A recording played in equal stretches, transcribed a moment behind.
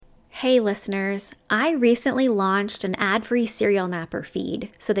Hey listeners, I recently launched an ad-free serial napper feed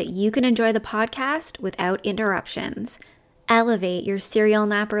so that you can enjoy the podcast without interruptions. Elevate your serial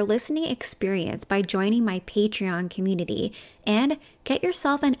napper listening experience by joining my Patreon community and get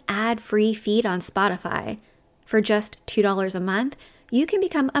yourself an ad-free feed on Spotify. For just $2 a month, you can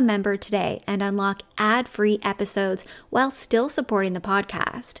become a member today and unlock ad-free episodes while still supporting the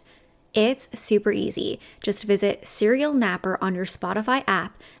podcast. It's super easy. Just visit Serial Napper on your Spotify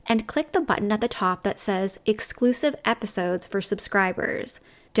app and click the button at the top that says Exclusive Episodes for Subscribers.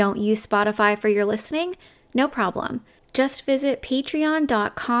 Don't use Spotify for your listening? No problem. Just visit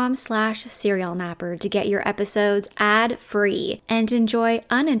patreon.com/serialnapper to get your episodes ad-free and enjoy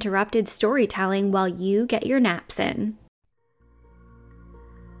uninterrupted storytelling while you get your naps in.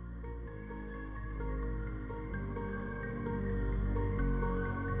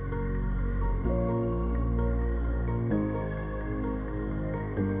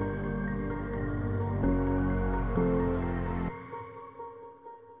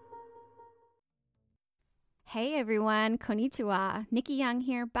 Hey everyone, konnichiwa. Nikki Young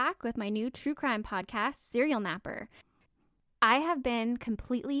here, back with my new true crime podcast, Serial Napper. I have been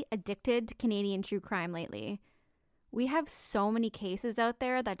completely addicted to Canadian true crime lately. We have so many cases out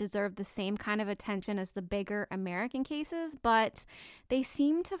there that deserve the same kind of attention as the bigger American cases, but they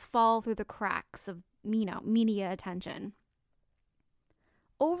seem to fall through the cracks of, media attention.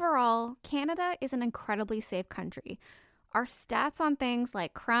 Overall, Canada is an incredibly safe country. Our stats on things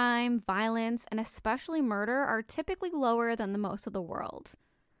like crime, violence, and especially murder are typically lower than the most of the world.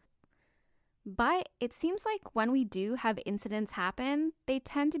 But it seems like when we do have incidents happen, they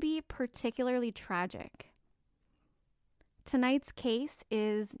tend to be particularly tragic. Tonight's case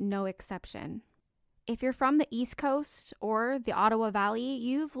is no exception. If you're from the East Coast or the Ottawa Valley,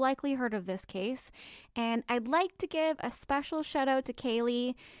 you've likely heard of this case, and I'd like to give a special shout out to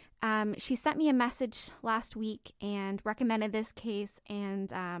Kaylee. She sent me a message last week and recommended this case,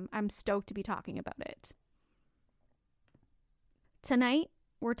 and I'm stoked to be talking about it. Tonight,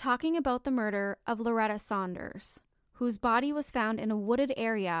 we're talking about the murder of Loretta Saunders, whose body was found in a wooded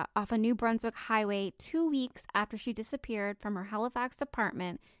area off a New Brunswick highway 2 weeks after she disappeared from her Halifax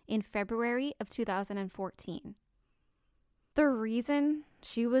apartment in February of 2014. The reason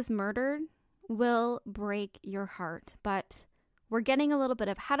she was murdered will break your heart, but we're getting a little bit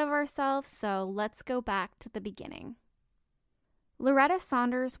ahead of ourselves, so let's go back to the beginning. Loretta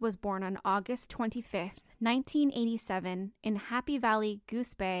Saunders was born on August 25th, 1987, in Happy Valley,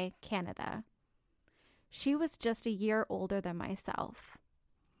 Goose Bay, Canada. She was just a year older than myself.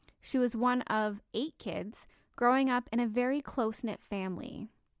 She was one of 8 kids, growing up in a very close-knit family.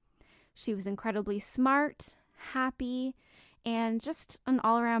 She was incredibly smart, happy, and just an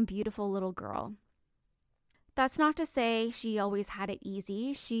all-around beautiful little girl. That's not to say she always had it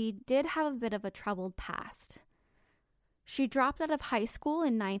easy. She did have a bit of a troubled past. She dropped out of high school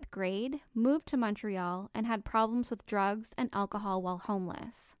in 9th grade, moved to Montreal, and had problems with drugs and alcohol while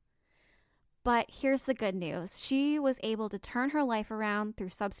homeless. But here's the good news. She was able to turn her life around through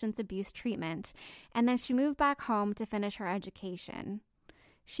substance abuse treatment, and then she moved back home to finish her education.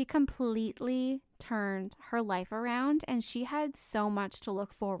 She completely turned her life around, and she had so much to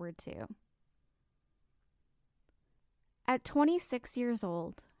look forward to. At 26 years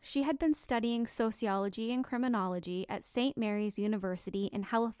old, she had been studying sociology and criminology at St. Mary's University in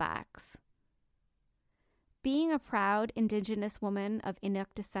Halifax. Being a proud Indigenous woman of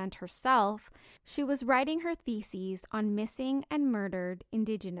Inuk descent herself, she was writing her theses on missing and murdered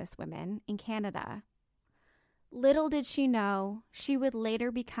Indigenous women in Canada. Little did she know, she would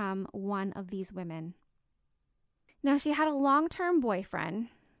later become one of these women. Now, she had a long-term boyfriend.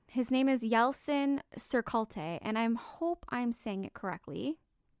 His name is Yeltsin Serkalte, and I hope I'm saying it correctly,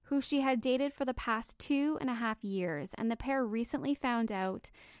 who she had dated for the past 2.5 years, and the pair recently found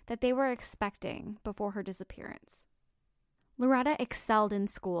out that they were expecting before her disappearance. Loretta excelled in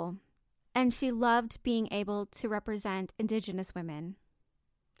school, and she loved being able to represent Indigenous women.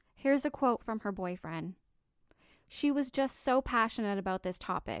 Here's a quote from her boyfriend. She was just so passionate about this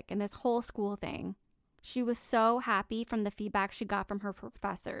topic and this whole school thing. She was so happy from the feedback she got from her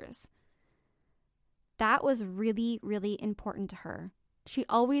professors. That was really, really important to her. She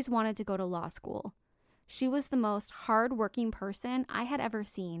always wanted to go to law school. She was the most hard-working person I had ever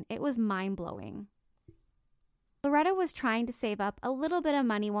seen. It was mind-blowing. Loretta was trying to save up a little bit of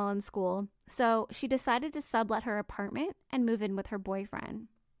money while in school, so she decided to sublet her apartment and move in with her boyfriend.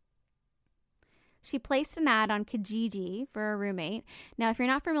 She placed an ad on Kijiji for a roommate. Now, if you're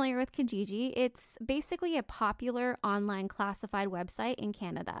not familiar with Kijiji, it's basically a popular online classified website in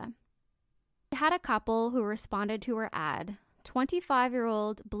Canada. She had a couple who responded to her ad.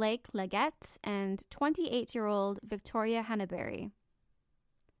 25-year-old Blake Leggett and 28-year-old Victoria Hannaberry.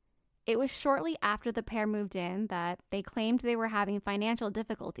 It was shortly after the pair moved in that they claimed they were having financial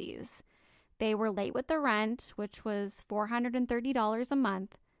difficulties. They were late with the rent, which was $430 a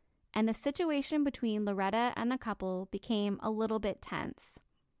month, and the situation between Loretta and the couple became a little bit tense.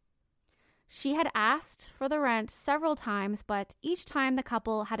 She had asked for the rent several times, but each time the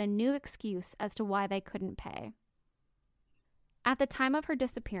couple had a new excuse as to why they couldn't pay. At the time of her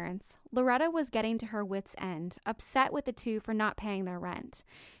disappearance, Loretta was getting to her wits' end, upset with the two for not paying their rent.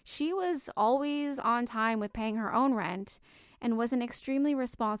 She was always on time with paying her own rent and was an extremely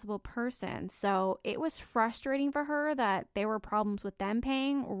responsible person, so it was frustrating for her that there were problems with them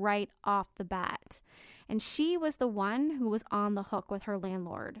paying right off the bat. And she was the one who was on the hook with her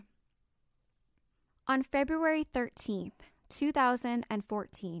landlord. On February 13th,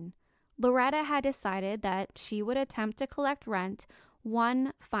 2014, Loretta had decided that she would attempt to collect rent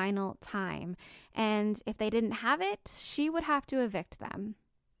one final time, and if they didn't have it, she would have to evict them.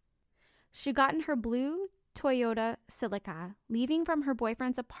 She got in her blue Toyota Celica, leaving from her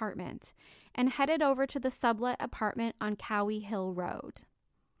boyfriend's apartment, and headed over to the sublet apartment on Cowie Hill Road.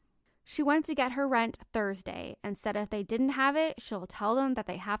 She went to get her rent Thursday and said if they didn't have it, she'll tell them that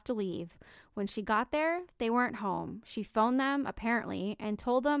they have to leave. When she got there, they weren't home. She phoned them, apparently, and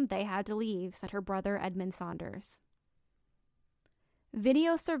told them they had to leave, said her brother Edmund Saunders.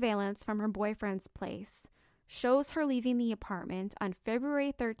 Video surveillance from her boyfriend's place shows her leaving the apartment on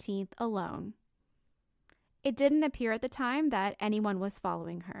February 13th alone. It didn't appear at the time that anyone was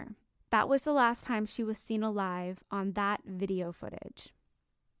following her. That was the last time she was seen alive on that video footage.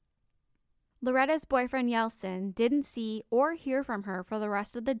 Loretta's boyfriend Yeltsin didn't see or hear from her for the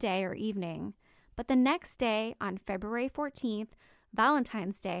rest of the day or evening, but the next day, on February 14th,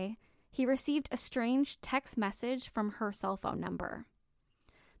 Valentine's Day, he received a strange text message from her cell phone number.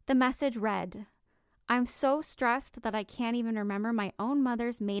 The message read, "I'm so stressed that I can't even remember my own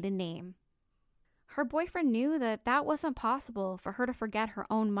mother's maiden name." Her boyfriend knew that that wasn't possible for her to forget her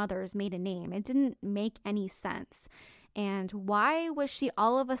own mother's maiden name. It didn't make any sense. And why was she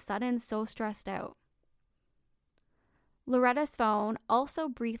all of a sudden so stressed out? Loretta's phone also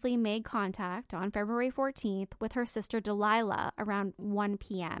briefly made contact on February 14th with her sister Delilah around 1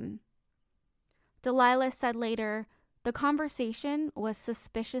 p.m. Delilah said later, the conversation was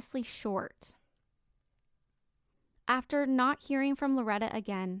suspiciously short. After not hearing from Loretta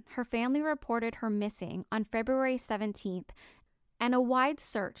again, her family reported her missing on February 17th, and a wide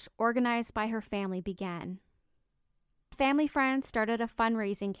search organized by her family began. Family friends started a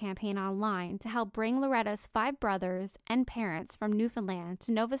fundraising campaign online to help bring Loretta's 5 brothers and parents from Newfoundland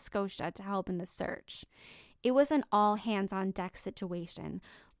to Nova Scotia to help in the search. It was an all-hands-on-deck situation.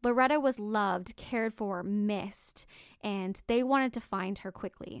 Loretta was loved, cared for, missed, and they wanted to find her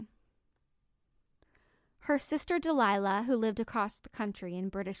quickly. Her sister Delilah, who lived across the country in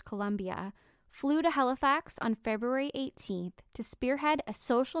British Columbia, flew to Halifax on February 18th to spearhead a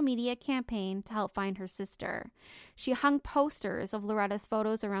social media campaign to help find her sister. She hung posters of Loretta's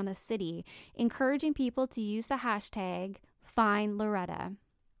photos around the city, encouraging people to use the hashtag #FindLoretta.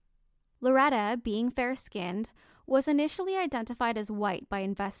 Loretta, being fair-skinned, was initially identified as white by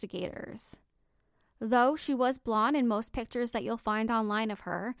investigators. Though she was blonde in most pictures that you'll find online of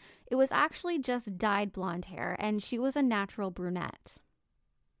her, it was actually just dyed blonde hair, and she was a natural brunette.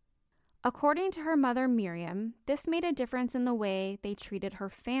 According to her mother, Miriam, this made a difference in the way they treated her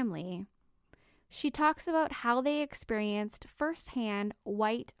family. She talks about how they experienced firsthand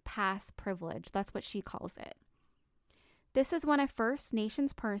white pass privilege. That's what she calls it. This is when a First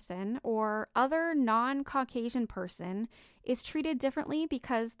Nations person or other non-Caucasian person is treated differently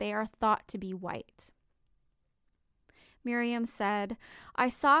because they are thought to be white. Miriam said, "I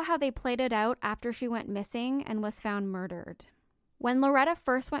saw how they played it out after she went missing and was found murdered. When Loretta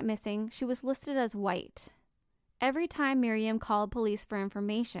first went missing, she was listed as white. Every time Miriam called police for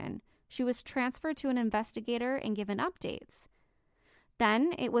information, she was transferred to an investigator and given updates.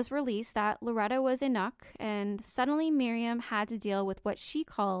 Then it was released that Loretta was Inuk, and suddenly Miriam had to deal with what she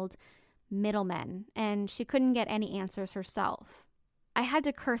called middlemen, and she couldn't get any answers herself. I had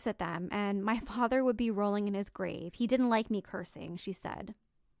to curse at them, and my father would be rolling in his grave. He didn't like me cursing," she said.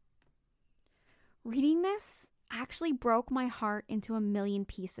 Reading this actually broke my heart into a million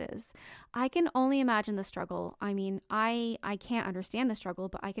pieces. I can only imagine the struggle. I mean, I can't understand the struggle,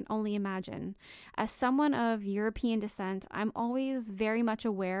 but I can only imagine. As someone of European descent, I'm always very much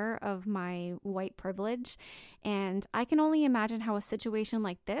aware of my white privilege, and I can only imagine how a situation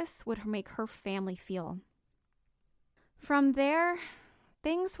like this would make her family feel. From there,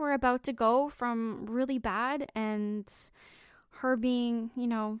 things were about to go from really bad, and her being,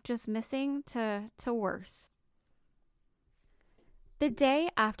 just missing to worse. The day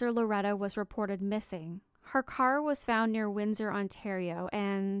after Loretta was reported missing, her car was found near Windsor, Ontario,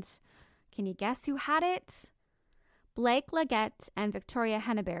 and can you guess who had it? Blake Leggett and Victoria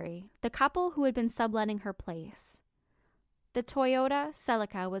Henneberry, the couple who had been subletting her place. The Toyota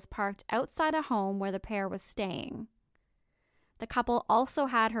Celica was parked outside a home where the pair was staying. The couple also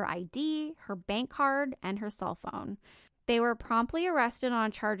had her ID, her bank card, and her cell phone. They were promptly arrested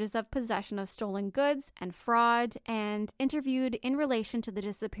on charges of possession of stolen goods and fraud and interviewed in relation to the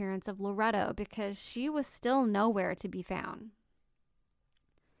disappearance of Loretta because she was still nowhere to be found.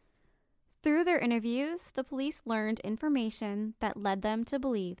 Through their interviews, the police learned information that led them to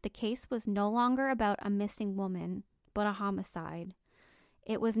believe the case was no longer about a missing woman, but a homicide.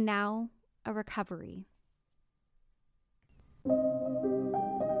 It was now a recovery.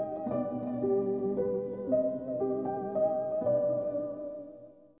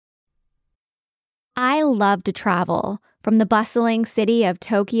 I love to travel. From the bustling city of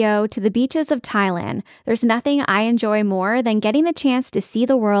Tokyo to the beaches of Thailand, there's nothing I enjoy more than getting the chance to see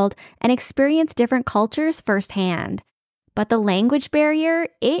the world and experience different cultures firsthand. But the language barrier,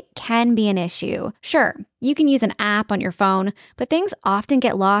 it can be an issue. Sure, you can use an app on your phone, but things often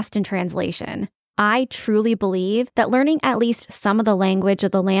get lost in translation. I truly believe that learning at least some of the language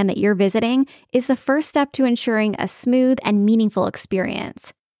of the land that you're visiting is the first step to ensuring a smooth and meaningful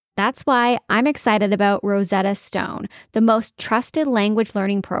experience. That's why I'm excited about Rosetta Stone, the most trusted language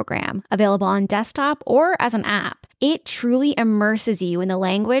learning program, available on desktop or as an app. It truly immerses you in the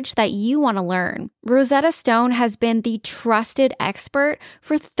language that you want to learn. Rosetta Stone has been the trusted expert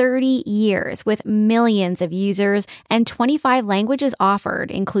for 30 years with millions of users and 25 languages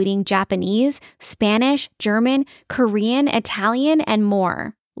offered, including Japanese, Spanish, German, Korean, Italian, and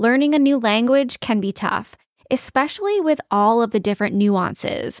more. Learning a new language can be tough, especially with all of the different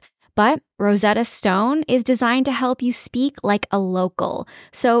nuances. But Rosetta Stone is designed to help you speak like a local,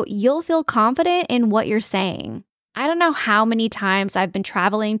 so you'll feel confident in what you're saying. I don't know how many times I've been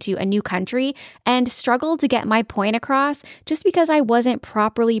traveling to a new country and struggled to get my point across just because I wasn't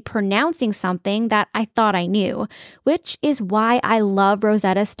properly pronouncing something that I thought I knew, which is why I love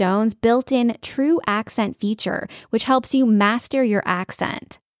Rosetta Stone's built-in true accent feature, which helps you master your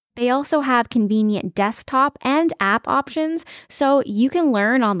accent. They also have convenient desktop and app options, so you can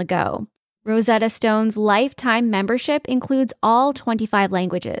learn on the go. Rosetta Stone's lifetime membership includes all 25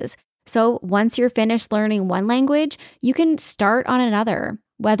 languages, so once you're finished learning one language, you can start on another.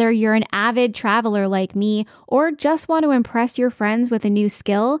 Whether you're an avid traveler like me or just want to impress your friends with a new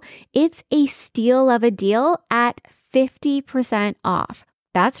skill, it's a steal of a deal at 50% off.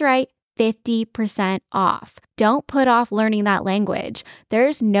 That's right. 50% off. Don't put off learning that language.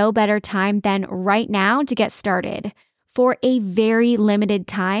 There's no better time than right now to get started. For a very limited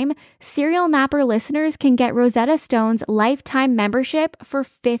time, Serial Napper listeners can get Rosetta Stone's lifetime membership for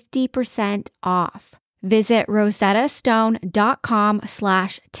 50% off. Visit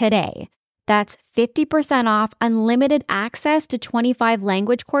rosettastone.com/today. That's 50% off unlimited access to 25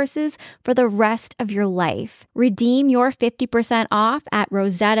 language courses for the rest of your life. Redeem your 50% off at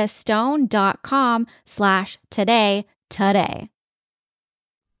rosettastone.com/today today.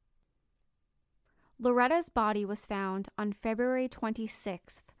 Loretta's body was found on February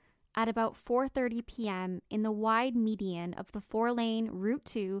 26th at about 4:30 p.m. in the wide median of the 4-lane Route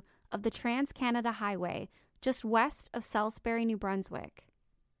 2 of the Trans-Canada Highway, just west of Salisbury, New Brunswick.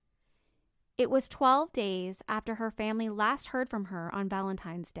 It was 12 days after her family last heard from her on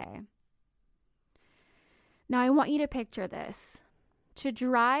Valentine's Day. Now I want you to picture this. To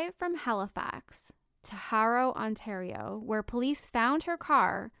drive from Halifax to Harrow, Ontario, where police found her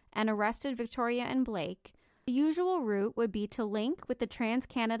car and arrested Victoria and Blake, the usual route would be to link with the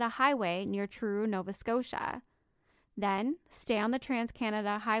Trans-Canada Highway near Truro, Nova Scotia. Then stay on the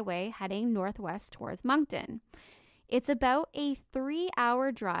Trans-Canada Highway heading northwest towards Moncton. It's about a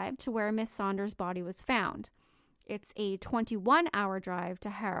 3-hour drive to where Miss Saunders' body was found. It's a 21-hour drive to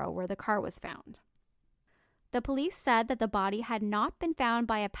Harrow, where the car was found. The police said that the body had not been found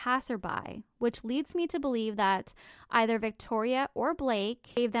by a passerby, which leads me to believe that either Victoria or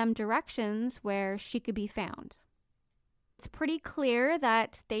Blake gave them directions where she could be found. It's pretty clear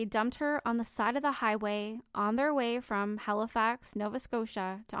that they dumped her on the side of the highway on their way from Halifax, Nova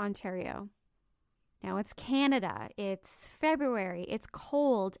Scotia to Ontario. Now it's Canada, it's February, it's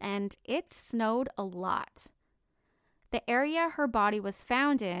cold, and it snowed a lot. The area her body was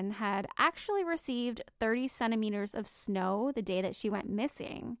found in had actually received 30 centimeters of snow the day that she went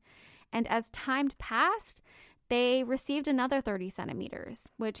missing. And as time passed, they received another 30 centimeters,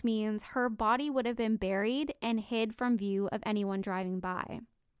 which means her body would have been buried and hid from view of anyone driving by.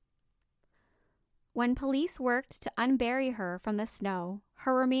 When police worked to unbury her from the snow,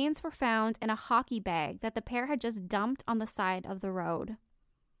 her remains were found in a hockey bag that the pair had just dumped on the side of the road.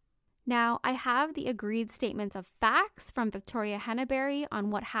 Now, I have the agreed statements of facts from Victoria Henneberry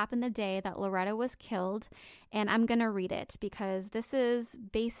on what happened the day that Loretta was killed, and I'm going to read it because this is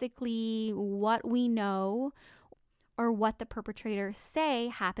basically what we know or what the perpetrators say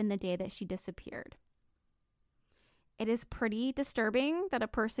happened the day that she disappeared. It is pretty disturbing that a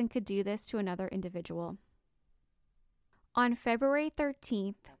person could do this to another individual. On February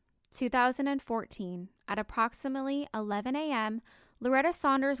 13th, 2014, at approximately 11 a.m., Loretta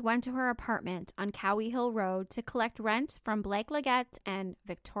Saunders went to her apartment on Cowie Hill Road to collect rent from Blake Leggett and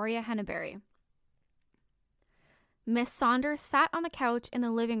Victoria Henneberry. Miss Saunders sat on the couch in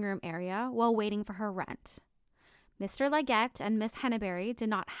the living room area while waiting for her rent. Mr. Leggett and Miss Henneberry did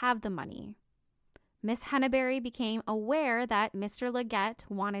not have the money. Miss Henneberry became aware that Mr. Leggett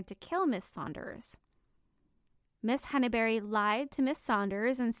wanted to kill Miss Saunders. Miss Henneberry lied to Miss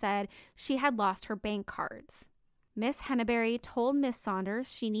Saunders and said she had lost her bank cards. Miss Henneberry told Miss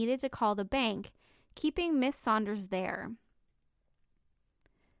Saunders she needed to call the bank, keeping Miss Saunders there.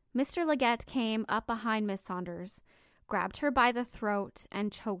 Mr. Leggett came up behind Miss Saunders, grabbed her by the throat,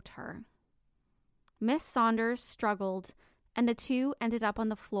 and choked her. Miss Saunders struggled, and the two ended up on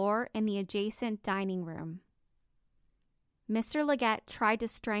the floor in the adjacent dining room. Mr. Leggett tried to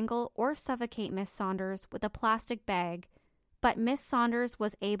strangle or suffocate Miss Saunders with a plastic bag, but Miss Saunders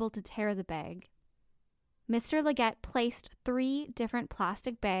was able to tear the bag. Mr. Leggett placed 3 different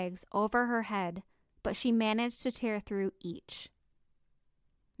plastic bags over her head, but she managed to tear through each.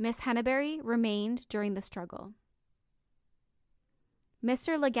 Miss Henneberry remained during the struggle.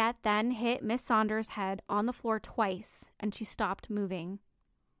 Mr. Leggett then hit Miss Saunders' head on the floor twice, and she stopped moving.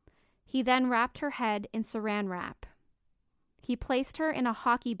 He then wrapped her head in saran wrap. He placed her in a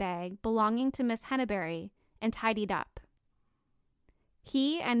hockey bag belonging to Miss Henneberry and tidied up.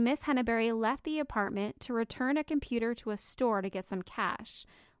 He and Miss Henneberry left the apartment to return a computer to a store to get some cash,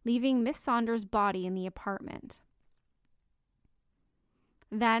 leaving Miss Saunders' body in the apartment.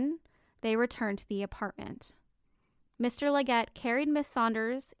 Then they returned to the apartment. Mr. Leggett carried Miss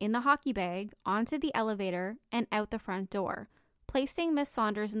Saunders in the hockey bag onto the elevator and out the front door, placing Miss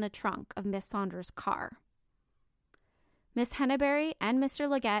Saunders in the trunk of Miss Saunders' car. Miss Henneberry and Mr.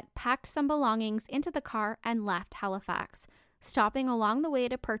 Leggett packed some belongings into the car and left Halifax, stopping along the way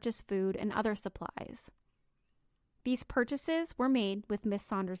to purchase food and other supplies. These purchases were made with Miss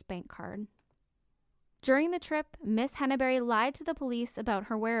Saunders' bank card. During the trip, Miss Henneberry lied to the police about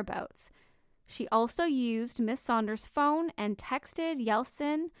her whereabouts. She also used Miss Saunders' phone and texted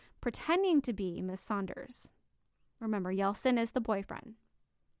Yeltsin, pretending to be Miss Saunders. Remember, Yeltsin is the boyfriend.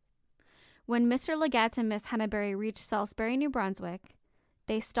 When Mr. Leggett and Miss Henneberry reached Salisbury, New Brunswick,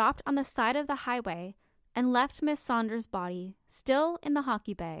 they stopped on the side of the highway and left Miss Saunders' body still in the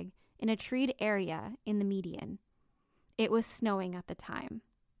hockey bag in a treed area in the median. It was snowing at the time.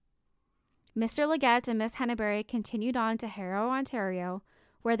 Mr. Leggett and Miss Henneberry continued on to Harrow, Ontario,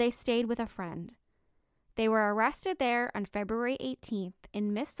 where they stayed with a friend. They were arrested there on February 18th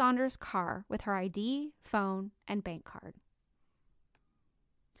in Miss Saunders' car with her ID, phone, and bank card.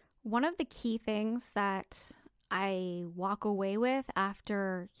 One of the key things that I walk away with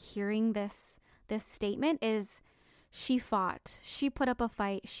after hearing this statement is she fought. She put up a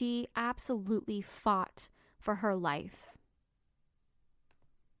fight. She absolutely fought for her life.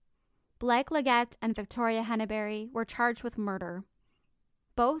 Blake Leggett and Victoria Henneberry were charged with murder.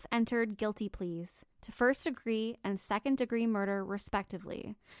 Both entered guilty pleas to first-degree and second-degree murder,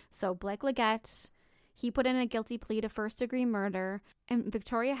 respectively. So Blake Leggett, he put in a guilty plea to first-degree murder, and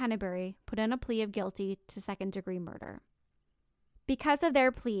Victoria Henneberry put in a plea of guilty to second-degree murder. Because of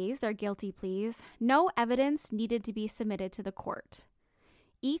their guilty pleas, no evidence needed to be submitted to the court.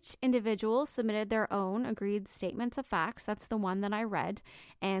 Each individual submitted their own agreed statements of facts. That's the one that I read,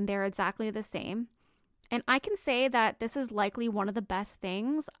 and they're exactly the same. And I can say that this is likely one of the best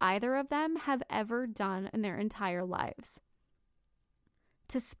things either of them have ever done in their entire lives.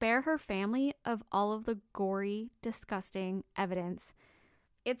 To spare her family of all of the gory, disgusting evidence,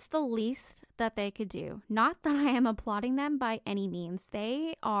 it's the least that they could do. Not that I am applauding them by any means.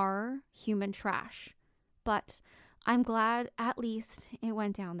 They are human trash. But I'm glad at least it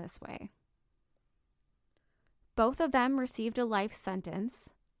went down this way. Both of them received a life sentence.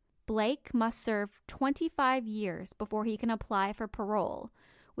 Blake must serve 25 years before he can apply for parole,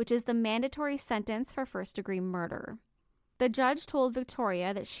 which is the mandatory sentence for first-degree murder. The judge told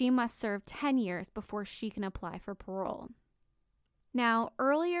Victoria that she must serve 10 years before she can apply for parole. Now,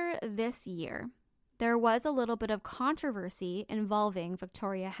 earlier this year, there was a little bit of controversy involving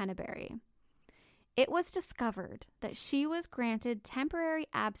Victoria Henneberry. It was discovered that she was granted temporary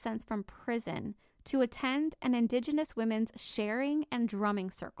absence from prison to attend an Indigenous women's sharing and drumming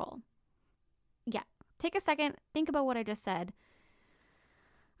circle. Yeah, take a second, think about what I just said.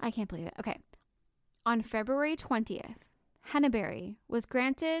 I can't believe it. Okay. On February 20th, Henneberry was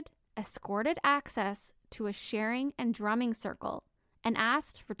granted escorted access to a sharing and drumming circle and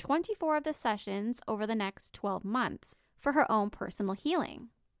asked for 24 of the sessions over the next 12 months for her own personal healing.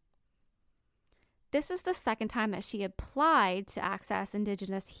 This is the second time that she applied to access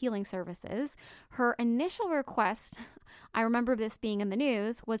Indigenous healing services. Her initial request, I remember this being in the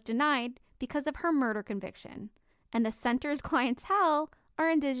news, was denied because of her murder conviction, and the center's clientele are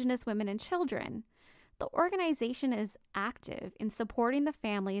Indigenous women and children. The organization is active in supporting the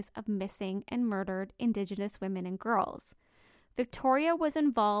families of missing and murdered Indigenous women and girls. Victoria was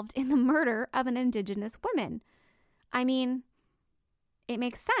involved in the murder of an Indigenous woman. I mean, it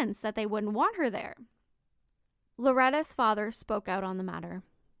makes sense that they wouldn't want her there. Loretta's father spoke out on the matter.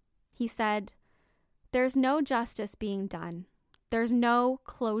 He said, "There's no justice being done. There's no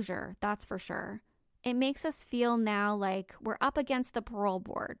closure, that's for sure. It makes us feel now like we're up against the parole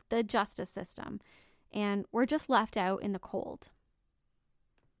board, the justice system, and we're just left out in the cold."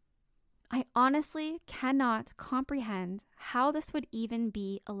 I honestly cannot comprehend how this would even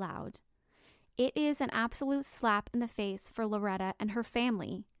be allowed. It is an absolute slap in the face for Loretta and her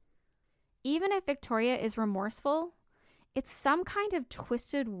family. Even if Victoria is remorseful, it's some kind of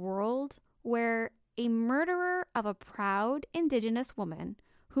twisted world where a murderer of a proud Indigenous woman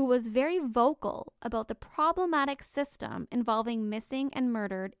who was very vocal about the problematic system involving missing and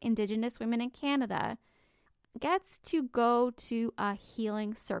murdered Indigenous women in Canada gets to go to a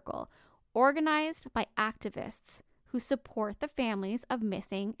healing circle organized by activists who support the families of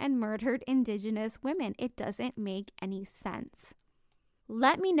missing and murdered Indigenous women. It doesn't make any sense.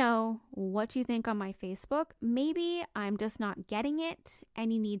 Let me know what you think on my Facebook. Maybe I'm just not getting it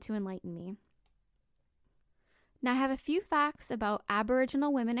and you need to enlighten me. Now, I have a few facts about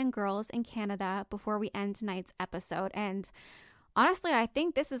Aboriginal women and girls in Canada before we end tonight's episode. And honestly, I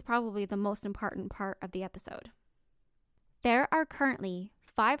think this is probably the most important part of the episode. There are currently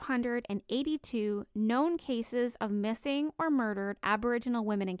 582 known cases of missing or murdered Aboriginal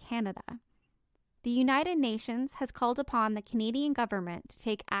women in Canada. The United Nations has called upon the Canadian government to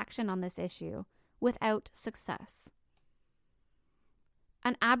take action on this issue without success.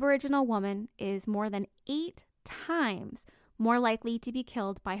 An Aboriginal woman is more than 8 times more likely to be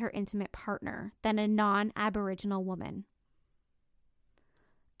killed by her intimate partner than a non-Aboriginal woman.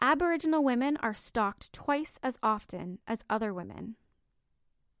 Aboriginal women are stalked twice as often as other women.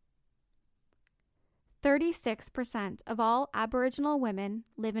 36% of all Aboriginal women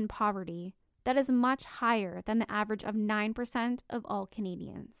live in poverty. That is much higher than the average of 9% of all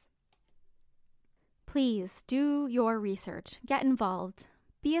Canadians. Please do your research, get involved,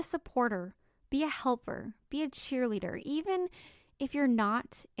 be a supporter, be a helper, be a cheerleader. Even if you're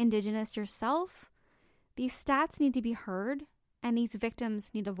not Indigenous yourself, these stats need to be heard and these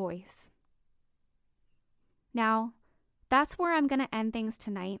victims need a voice. Now, that's where I'm going to end things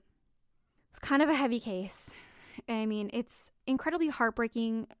tonight. It's kind of a heavy case. I mean, it's incredibly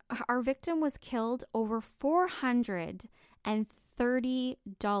heartbreaking. Our victim was killed over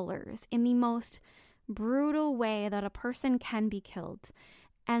 $430 in the most brutal way that a person can be killed,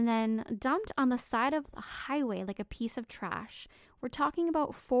 and then dumped on the side of the highway like a piece of trash. We're talking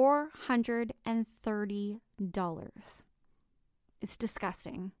about $430. It's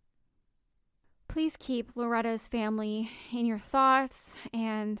disgusting. Please keep Loretta's family in your thoughts,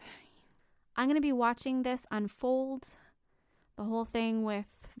 and I'm going to be watching this unfold, the whole thing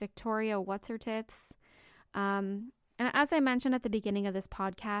with Victoria What's-Her-Tits. And as I mentioned at the beginning of this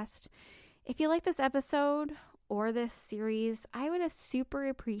podcast, if you like this episode or this series, I would super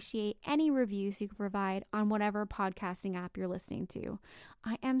appreciate any reviews you could provide on whatever podcasting app you're listening to.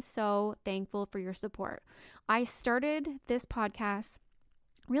 I am so thankful for your support. I started this podcast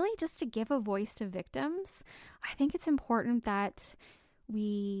really just to give a voice to victims. I think it's important that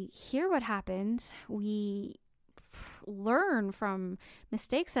we hear what happened, we learn from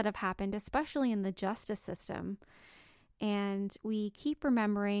mistakes that have happened, especially in the justice system, and we keep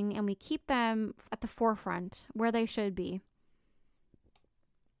remembering and we keep them at the forefront where they should be.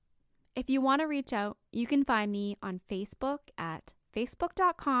 If you want to reach out, you can find me on Facebook at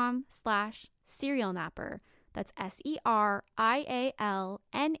facebook.com/serialnapper. That's SerialNapper.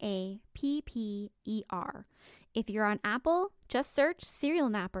 If you're on Apple, just search Serial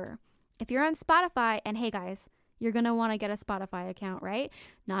Napper. If you're on Spotify, and hey guys, you're going to want to get a Spotify account, right?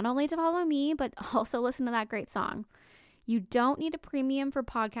 Not only to follow me, but also listen to that great song. You don't need a premium for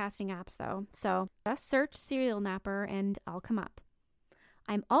podcasting apps though, so just search Serial Napper and I'll come up.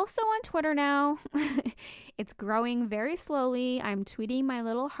 I'm also on Twitter now. It's growing very slowly. I'm tweeting my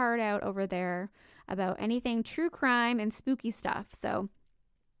little heart out over there about anything true crime and spooky stuff. So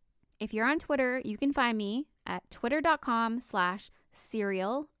if you're on Twitter, you can find me at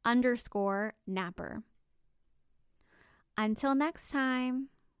twitter.com/serial_napper. Until next time,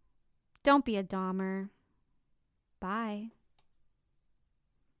 don't be a Dahmer. Bye.